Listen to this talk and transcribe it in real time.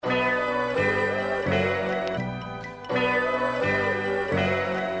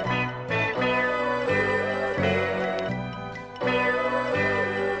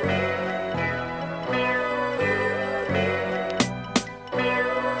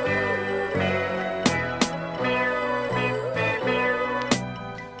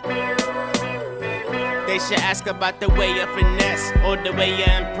should ask about the way you finesse or the way you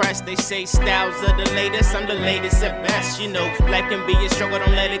impress. They say styles are the latest, I'm the latest at best. You know, life can be a struggle,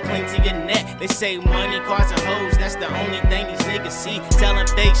 don't let it cling to your neck. They say money, cars, and hoes, that's the only thing these niggas see. Telling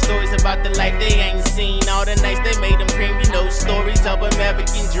fake stories about the life they ain't seen. All the nights they made them cream, you know, stories of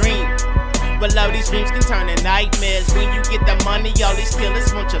American dream. But love, these dreams can turn to nightmares. When you get the money, all these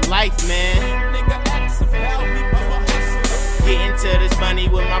killers want your life, man. Nigga, ask about me, I'm a hustler. Get into this money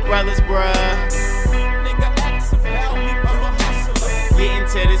with my brothers, bruh. Nigga, ask about me, I'm a hustler. Get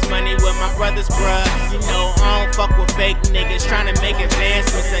into this money with my brothers, bruh. You know, I don't fuck with fake niggas trying to make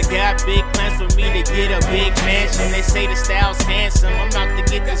advancements. I got big plans for me to get a big mansion. They say the style's handsome, I'm out to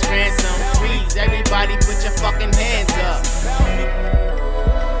get this ransom. Freeze, everybody put your fucking hands up.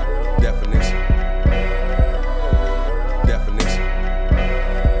 Definition. Definition.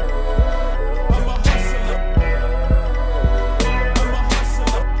 I'm a hustler. I'm a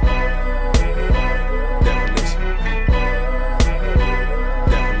hustler. Definition.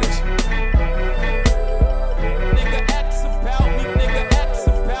 Definition. Nigga, ask about me. Nigga, ask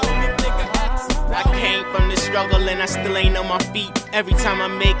about me. Nigga, ask about me. I came from the struggle and I still ain't on my feet. Every time I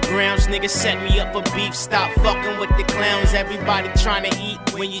make grounds, niggas set me up for beef. Stop fucking with the clowns, everybody trying to eat.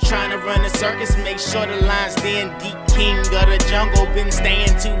 When you trying to run a circus, make sure the line's in deep. King of the jungle, been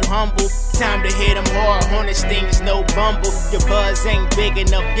staying too humble. Time to hit them hard, hornet stings, no bumble. Your buzz ain't big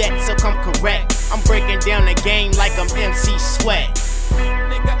enough yet, so come correct. I'm breaking down the game like I'm MC Sweat.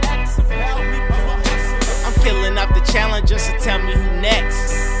 Nigga, ask about me, I'm a hustler. I'm killing off the challengers, so tell me who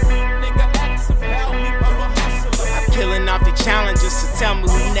next. Nigga, ask about me, I'm a hustler. I'm killing off the challengers, so tell me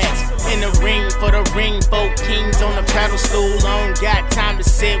who next. In the ring for the ring, 4 kings on the pedal stool. I don't got time to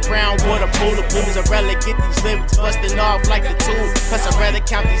sit round with a pool of booze. I'd rather get these lyrics busting off like a tool. Plus I'd rather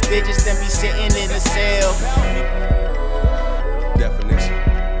count these digits than be sitting in a cell. Definition.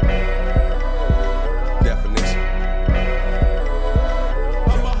 Definition.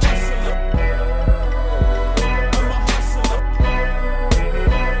 I'm a hustler. I'm a hustler.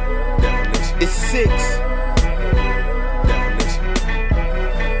 Definition. It's 6.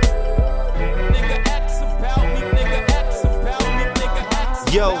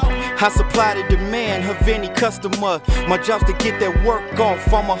 Yo, I supply the demand of any customer. My job's to get that work off,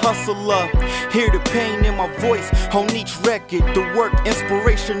 I'm a hustler. Hear the pain in my voice on each record. The work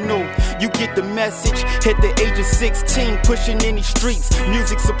inspirational, you get the message. At the age of 16, pushing in these streets.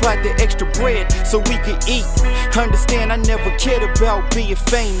 Music supplied the extra bread so we could eat. Understand I never cared about being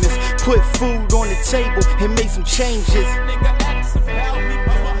famous. Put food on the table and made some changes.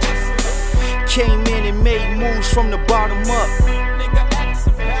 Came in and made moves from the bottom up.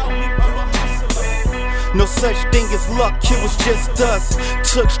 No such thing as luck, it was just us.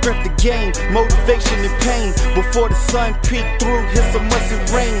 Took strength to gain, motivation and pain. Before the sun peeked through, here's some must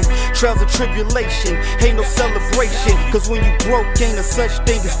it rain. Trials of tribulation, ain't no celebration. Cause when you broke, ain't no such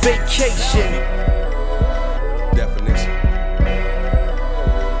thing as vacation. Definition.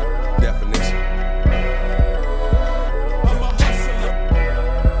 Definition. I'm a hustler.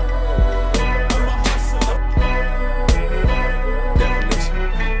 I'm a hustler. Definition.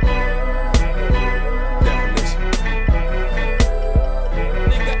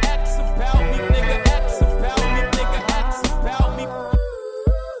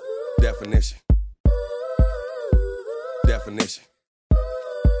 Definition. Definition.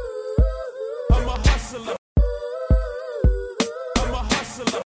 I'm a hustler. I'm a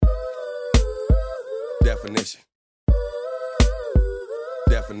hustler. Definition.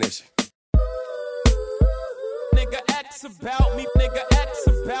 Definition. Nigga, ask about me, nigga.